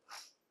also.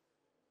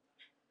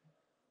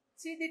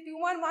 See the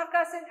tumor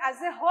markers in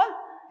as a whole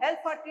help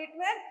for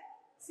treatment.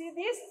 See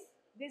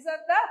these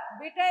are the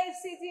beta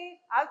HCG,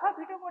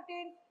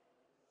 alpha-fetoprotein,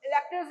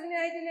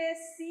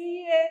 lactogeneigenase,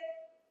 CEA,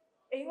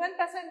 human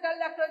placental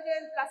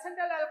lactogen,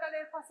 placental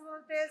alkaline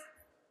phosphatase,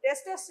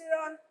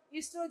 testosterone,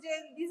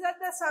 estrogen. These are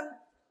the some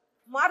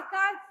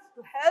markers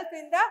to help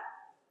in the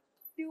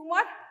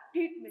tumor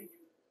treatment.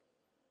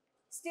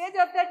 Stage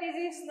of the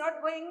disease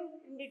not going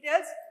in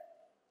details.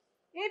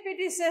 If it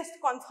is just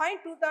confined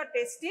to the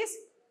testis,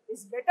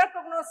 is better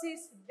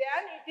prognosis,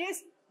 then it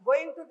is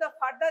going to the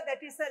further,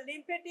 that is the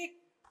lymphatic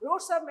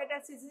routes of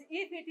metastasis.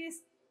 If it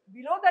is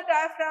below the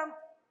diaphragm,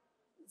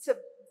 it's a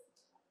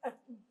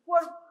poor,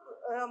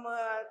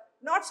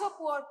 not so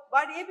poor,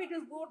 but if it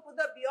is go to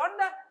the beyond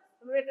the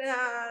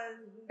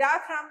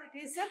diaphragm, it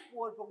is a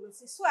poor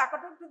prognosis. So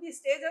according to the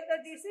stage of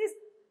the disease,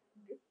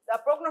 the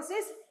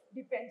prognosis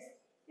depends.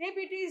 If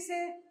it is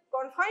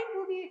confined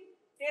to the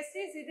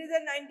testis, it is a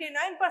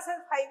 99%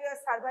 5-year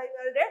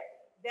survival rate,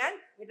 then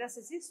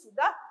metastasis to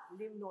the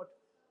lymph node.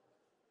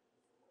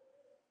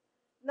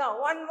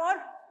 Now one more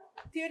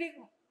theory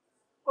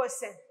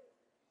question.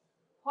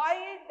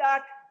 Why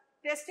that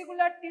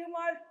testicular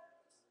tumor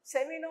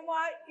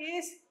seminoma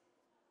is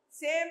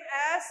same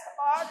as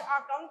or a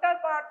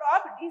counterpart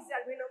of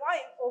dysgerminoma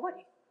in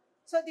ovary?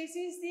 So this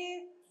is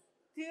the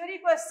theory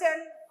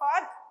question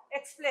for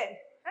explain.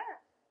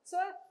 So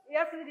you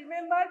have to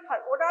remember for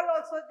oral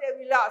also they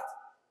will ask.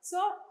 So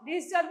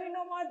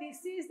dysgerminoma,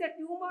 this is the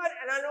tumor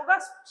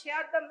analogous,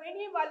 share the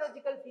many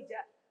biological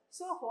features.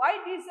 So why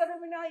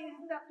dysgerminoma is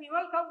the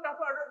female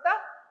counterpart of the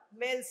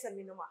male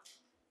seminoma?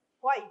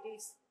 Why it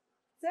is?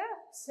 The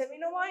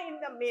seminoma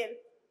in the male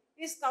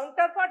is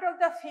counterpart of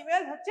the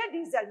female হচ্ছে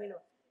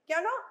dysgerminoma.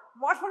 কেন?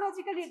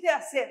 Morphologically they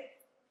are same.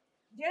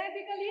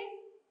 Genetically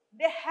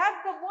they have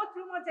the both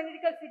tumor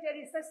genetical feature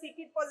is the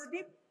c-KIT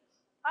positive,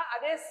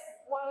 others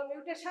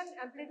mutation,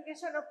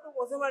 amplification of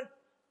chromosomal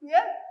 12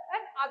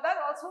 and other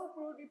also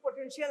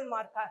pluripotential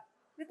marker.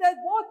 Because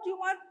both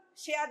tumor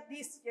share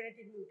this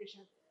genetic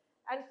mutation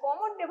and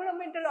common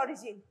developmental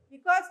origin,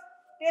 because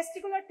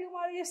testicular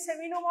tumor is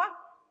seminoma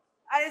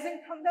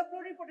arising from the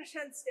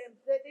pluripotential stem.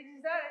 That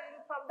is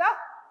from the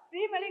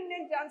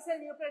pre-malignant germ cell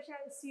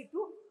nucleation C2,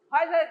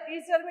 while the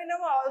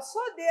dysgerminoma also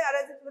they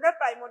arise from the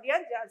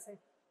primordial germ cell.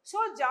 So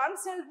germ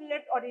cell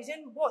relate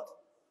origin both,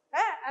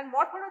 and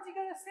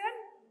morphological same,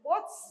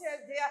 both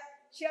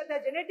share the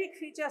genetic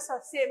features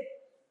are same.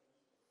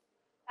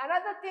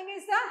 Another thing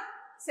is the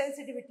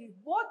sensitivity.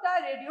 Both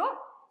are radio,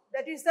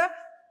 that is the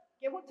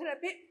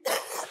chemotherapy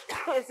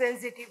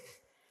sensitive.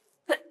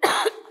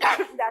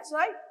 That's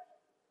why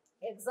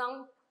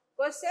exam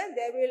question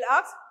they will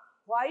ask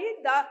why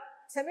the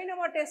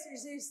seminoma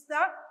testis is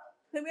the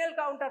female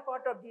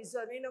counterpart of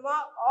dysgerminoma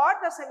or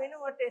the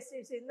seminoma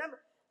testis is the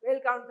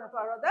male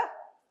counterpart of the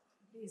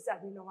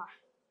dysgerminoma.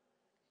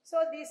 So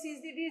this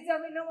is the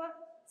dysgerminoma,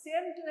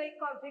 same like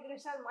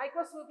configuration,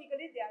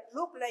 microscopically they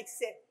look like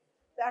same.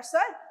 That's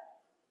why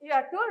you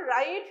have to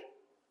write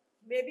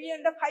maybe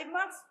in the 5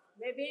 marks,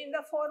 maybe in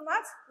the 4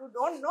 marks, you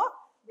don't know,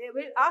 they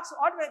will ask,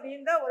 or maybe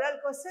in the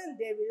oral question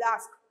they will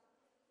ask.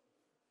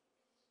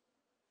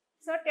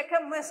 So take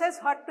a message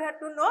what you have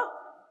to know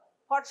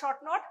for short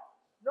note.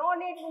 No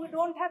need, we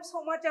don't have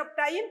so much of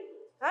time.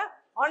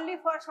 Only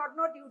for short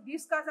note you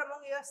discuss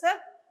among yourself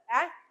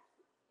and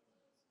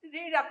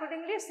read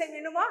accordingly.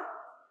 Seminoma,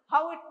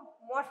 how it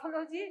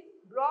morphology,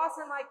 gross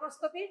and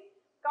microscopy,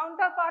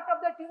 counterpart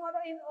of the tumor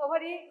in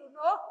ovary, you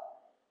know.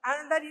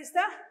 Another is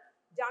the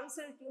germ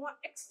cell tumor,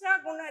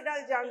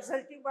 extragonadal germ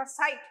cell tumor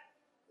site.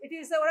 It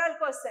is the oral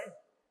question.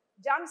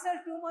 Germ cell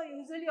tumor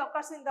usually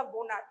occurs in the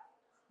gonad,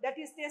 that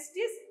is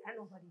testis and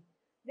ovary.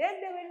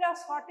 Then they will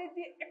ask what is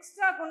the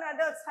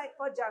extragonadal site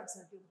for germ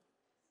cell tumor.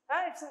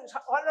 It's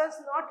always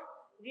not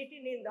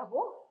written in the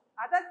book.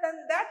 Other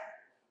than that,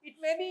 it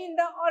may be in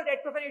the all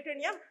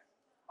retroperitoneum,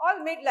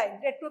 all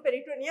midline,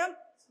 retroperitoneum,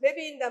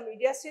 maybe in the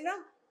mediastinum,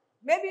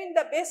 maybe in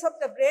the base of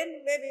the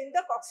brain, maybe in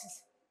the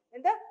coccyx,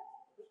 in the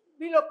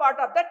below part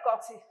of that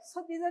coccyx.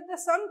 So these are the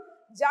some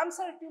germ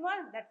cell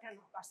tumor that can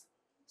occur.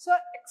 So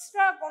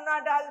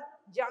extragonadal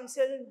germ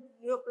cell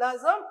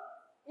neoplasm,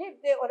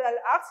 if they oral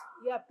ask,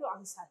 you have to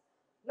answer.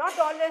 Not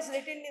always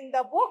written in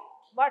the book,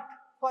 but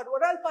for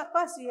oral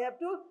purpose you have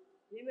to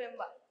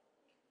remember.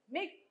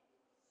 Make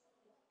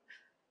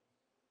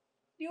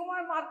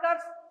tumor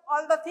markers,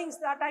 all the things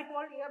that I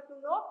told you have to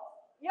know.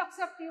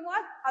 Except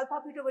tumor,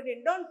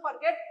 alpha-fetoprotein. Don't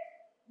forget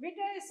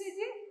beta ECG,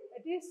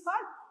 it is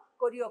for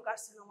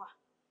choriocarcinoma.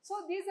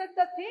 So these are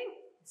the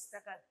things.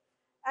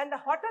 And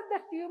what are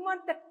the tumor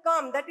that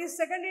come, that is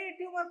secondary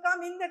tumor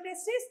come in the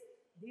testis?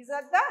 These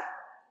are the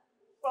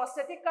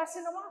prostatic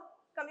carcinoma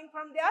coming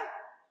from there.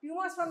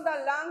 Tumors from the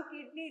lung,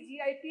 kidney,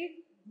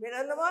 GIT,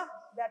 melanoma,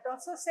 that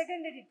also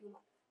secondary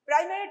tumor.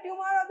 Primary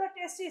tumor of the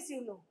testis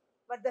you know,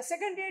 but the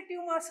secondary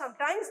tumor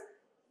sometimes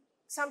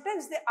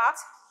they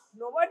ask,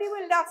 nobody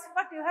will ask,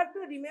 but you have to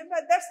remember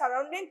that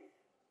surrounding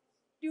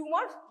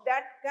tumors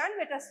that can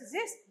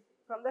metastasis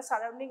from the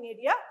surrounding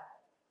area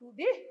to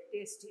the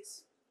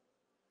testis.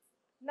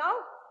 Now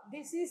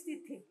this is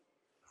the thing.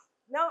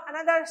 Now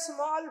another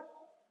small,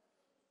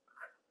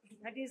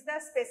 that is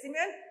the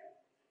specimen.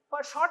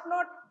 For short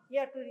note,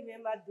 you have to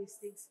remember these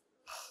things.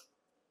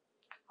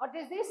 What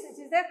is this? This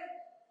is the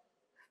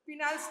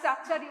penile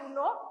structure, you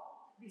know.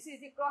 This is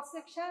the cross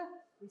section,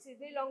 this is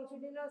the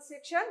longitudinal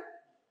section.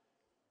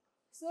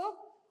 So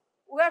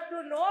we have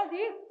to know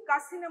the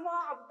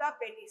carcinoma of the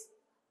penis.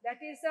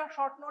 That is the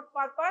short note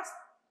purpose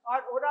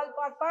or oral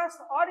purpose,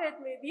 or it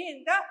may be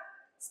in the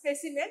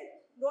specimen.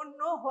 Don't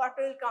know what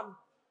will come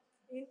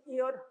in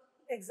your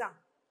exam.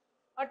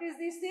 What is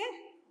this thing?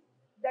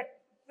 That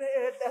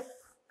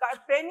the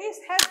penis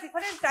has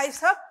different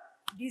types of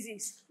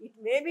disease. It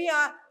may be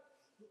a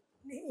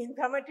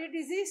inflammatory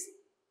disease,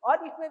 or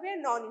it may be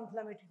a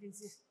non-inflammatory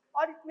disease,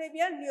 or it may be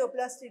a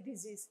neoplastic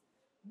disease.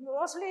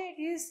 Mostly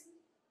it is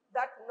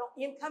that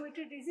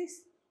inflammatory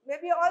disease,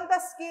 maybe all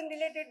the skin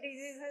related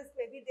diseases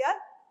may be there,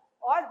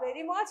 or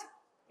very much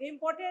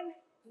important,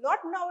 not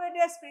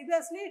nowadays,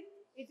 previously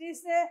it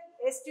is a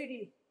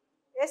STD.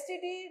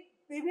 STD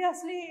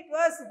previously it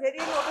was very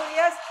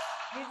notorious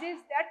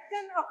disease that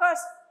can occur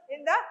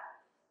in the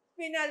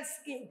penile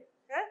skin.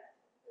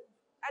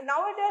 And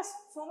nowadays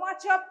so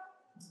much of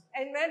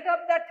advent of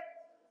that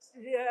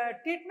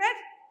treatment,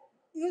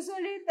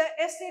 usually the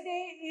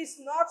STD is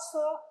not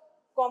so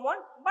common,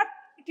 but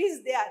it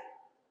is there,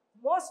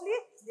 mostly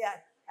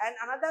there. And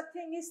another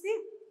thing is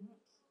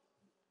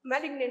the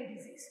malignant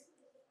disease.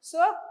 So,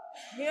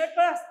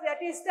 neoplastic,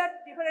 that is the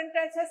different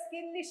types of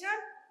skin lesion.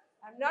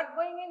 I am not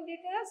going in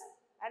details.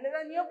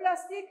 Another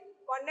neoplastic,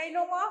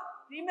 condyloma,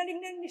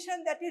 pre-malignant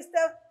lesion, that is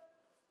the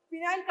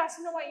penile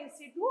carcinoma in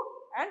situ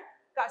and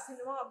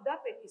carcinoma of the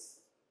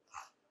penis.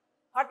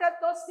 What are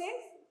those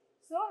things?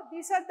 So,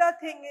 these are the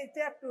things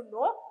you have to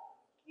know.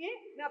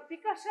 Now,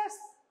 precursors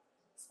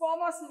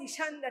squamous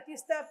lesion, that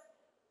is the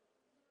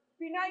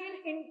penile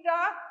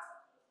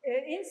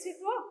in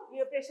situ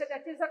neoplasia,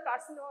 that is the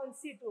carcinoma in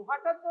situ.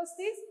 What are those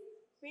things?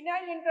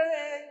 Penile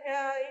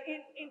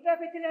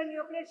intraepithelial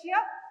neoplasia,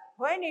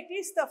 when it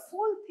is the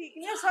full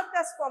thickness of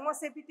the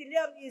squamous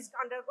epithelium is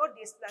undergo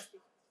dysplastic.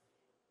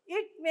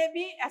 It may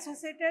be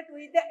associated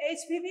with the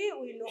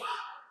HPV, we know.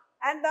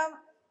 And the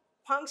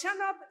function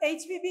of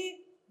HPV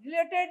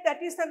related,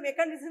 that is the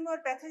mechanism or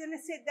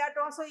pathogenesis, that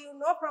also you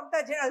know from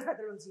the general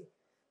pathology.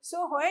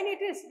 So, when it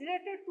is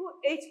related to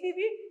HPV,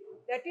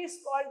 that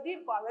is called the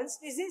Bowen's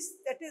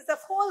disease, that is the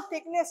full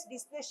thickness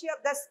dysplasia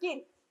of the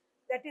skin,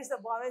 that is the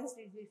Bowen's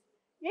disease.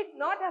 If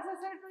not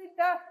associated with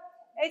the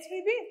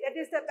HPV, that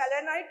is the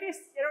balanitis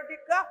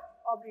erotica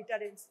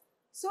obliterans.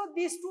 So,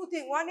 these two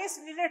things, one is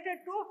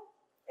related to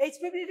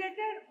HPV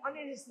related, one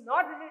is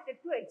not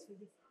related to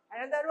HPV.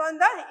 Another one,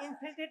 the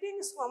infiltrating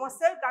squamous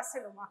cell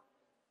carcinoma.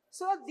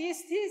 So,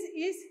 this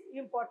is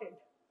important.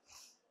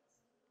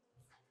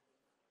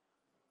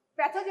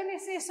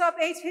 Pathogenesis of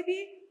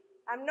HPV,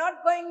 I am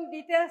not going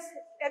details,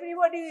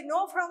 everybody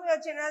know from your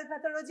general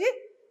pathology,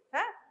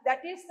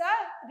 that is the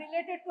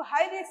related to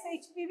high risk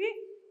HPV,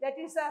 that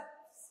is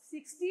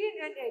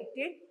 16 and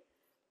 18.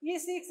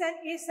 E6 and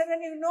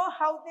E7, you know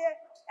how they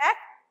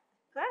act.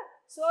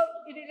 So,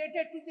 it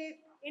related to the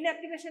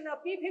inactivation of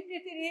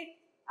P53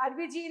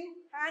 RB gene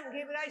and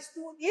give rise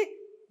to the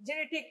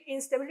genetic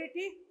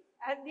instability,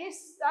 and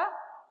this the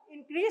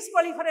increased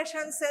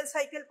proliferation, cell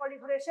cycle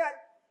proliferation,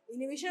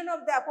 inhibition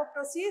of the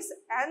apoptosis,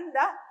 and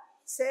the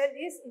cell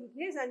is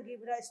increased and give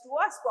rise to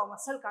a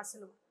squamous cell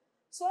carcinoma.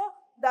 So,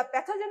 the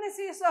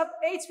pathogenesis of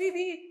HPV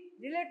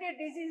related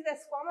disease, the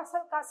squamous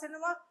cell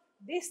carcinoma,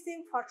 this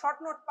thing for short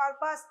note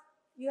purpose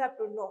you have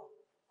to know.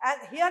 And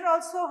here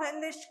also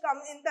when this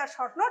comes in the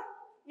short note,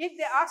 if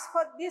they ask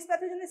for this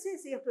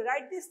pathogenesis, you have to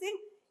write this thing.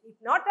 If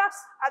not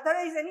asked,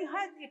 otherwise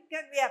anyhow it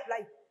can be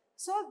applied.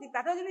 So, the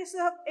pathogenesis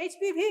of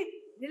HPV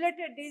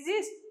related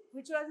disease,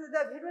 which was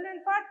the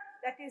virulent part,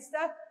 that is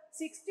the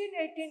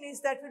 16-18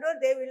 is that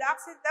they will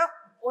ask in the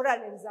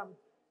oral exam.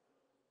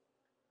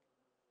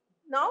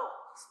 Now,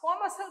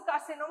 squamous cell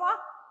carcinoma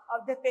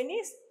of the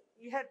penis,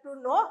 you have to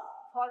know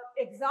for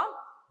exam.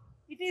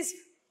 It is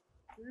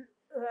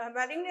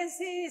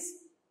malignancy is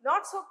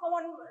not so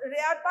common,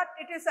 rare, but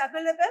it is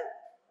available,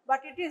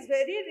 but it is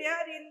very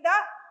rare in the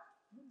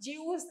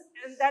Jews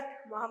and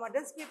that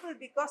Mohammedans people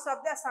because of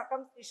their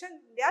circumcision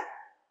in their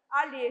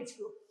early age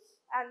group.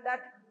 And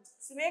that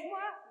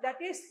smegma, that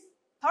is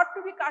thought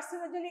to be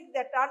carcinogenic,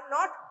 that are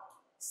not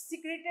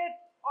secreted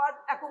or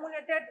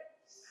accumulated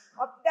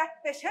of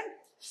that patient.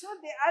 So,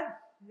 they are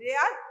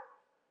rare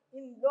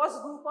in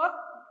those group of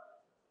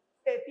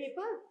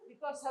people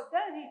because of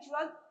the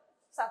ritual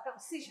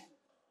circumcision.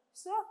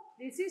 So,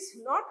 this is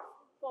not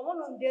common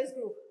on this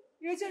group.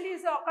 Usually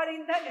is occur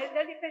in the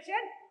elderly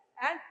patient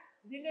and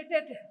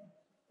related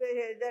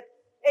that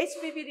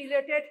HPV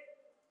related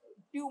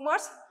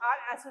tumors are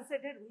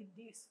associated with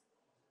this.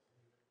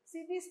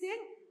 See this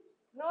thing,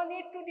 no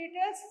need to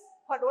details.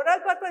 For oral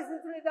purpose,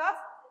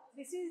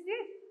 this is the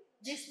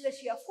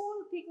dysplasia,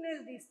 full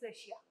thickness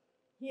dysplasia.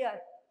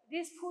 Here,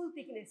 this full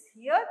thickness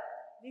here,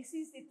 this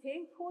is the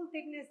thing, full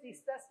thickness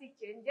dysplastic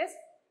changes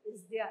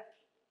is there.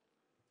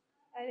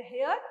 And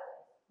here,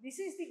 this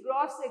is the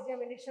gross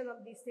examination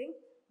of this thing.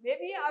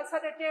 Maybe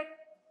ulcerated,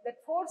 that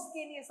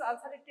foreskin is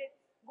ulcerated,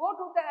 go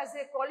to the as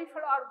a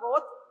cauliflower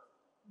growth,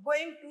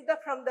 going to the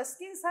from the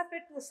skin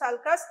surface to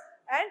sulcus,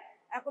 and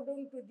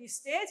according to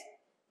this stage,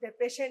 the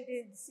patient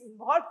is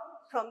involved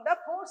from the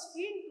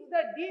foreskin to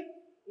the deep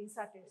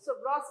inserted. So,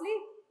 grossly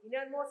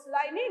innermost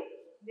lining,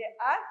 they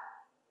are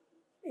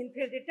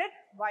infiltrated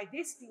by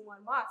this tumor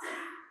mass.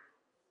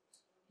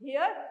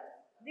 Here,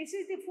 this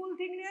is the full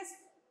thickness,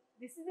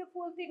 this is the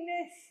full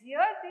thickness,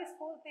 here this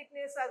full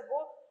thickness are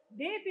go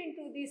deep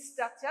into this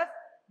structure,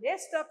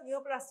 rest of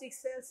neoplastic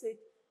cells with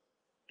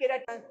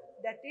keratin,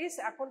 that is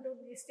according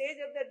to the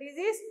stage of the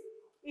disease,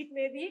 it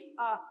may be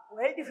a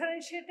well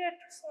differentiated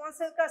squamous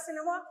cell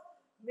carcinoma,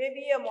 may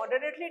be a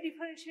moderately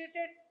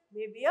differentiated,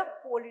 may be a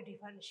poorly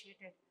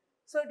differentiated.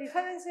 So,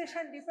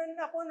 differentiation depends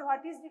upon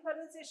what is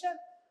differentiation,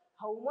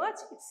 how much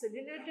it is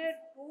related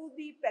to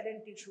the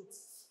parent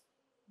tissues.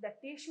 The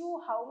tissue,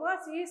 how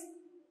much is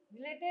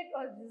related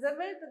or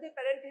resembled to the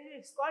parent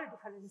tissue is called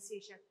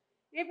differentiation.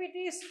 If it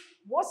is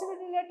mostly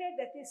related,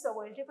 that is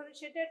well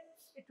differentiated.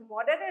 If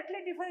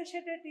moderately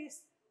differentiated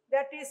is,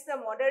 that is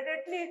the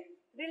moderately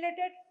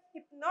related.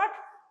 If not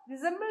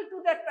resemble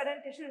to that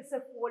parent tissue, is a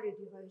poorly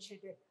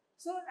differentiated.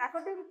 So,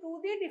 according to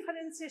the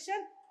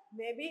differentiation,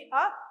 may be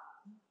a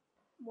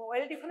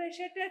well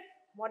differentiated,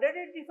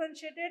 moderate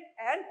differentiated,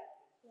 and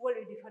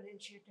poorly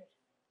differentiated.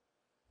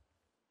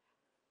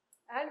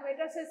 and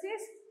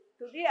metastasis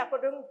to the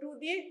according to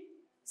the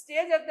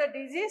stage of the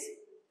disease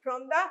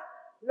from the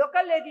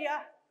local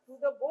area to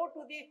the go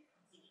to the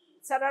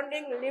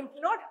surrounding lymph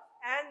node,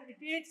 and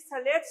it is a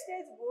late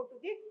stage go to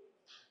the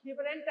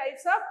different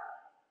types of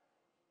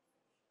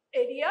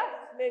area,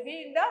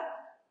 maybe in the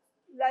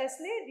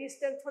lastly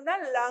distant from the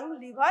lung,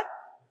 liver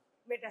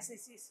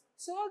metastasis.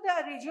 So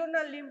the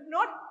regional lymph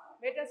node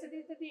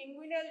metastasis to the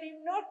inguinal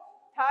lymph node,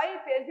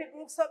 thigh, pelvic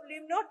groups of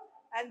lymph node,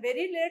 and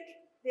very late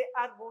they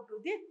are go to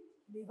the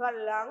liver,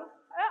 lung,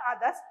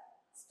 other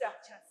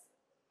structures.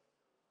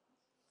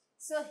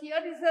 So here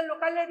is the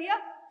local area.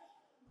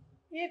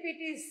 If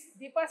it is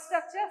deeper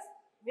structures,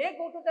 may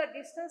go to the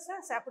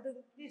distances up to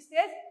this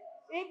stage.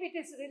 If it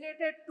is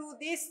related to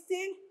this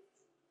thing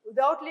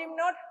without lymph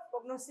node,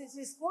 prognosis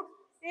is good.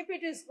 If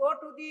it is go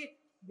to the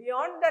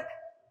beyond that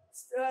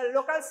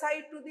local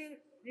site to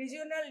the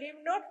regional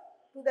lymph node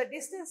to the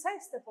distant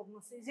sites, the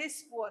prognosis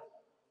is poor.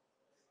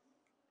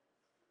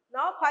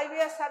 Now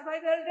 5-year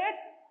survival rate,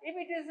 if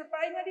it is a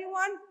primary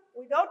one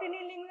without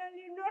any lymph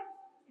node,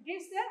 it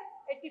is there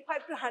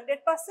 85 to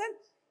 100%.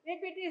 If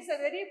it is a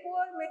very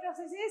poor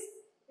metastasis,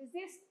 is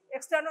this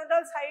extranodal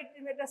site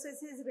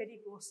metastasis is very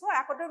poor. So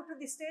according to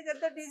the stage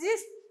of the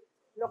disease,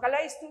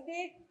 localized to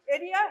the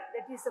area,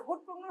 that is a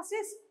good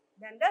prognosis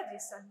than the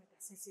distant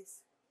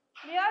metastasis.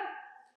 Clear?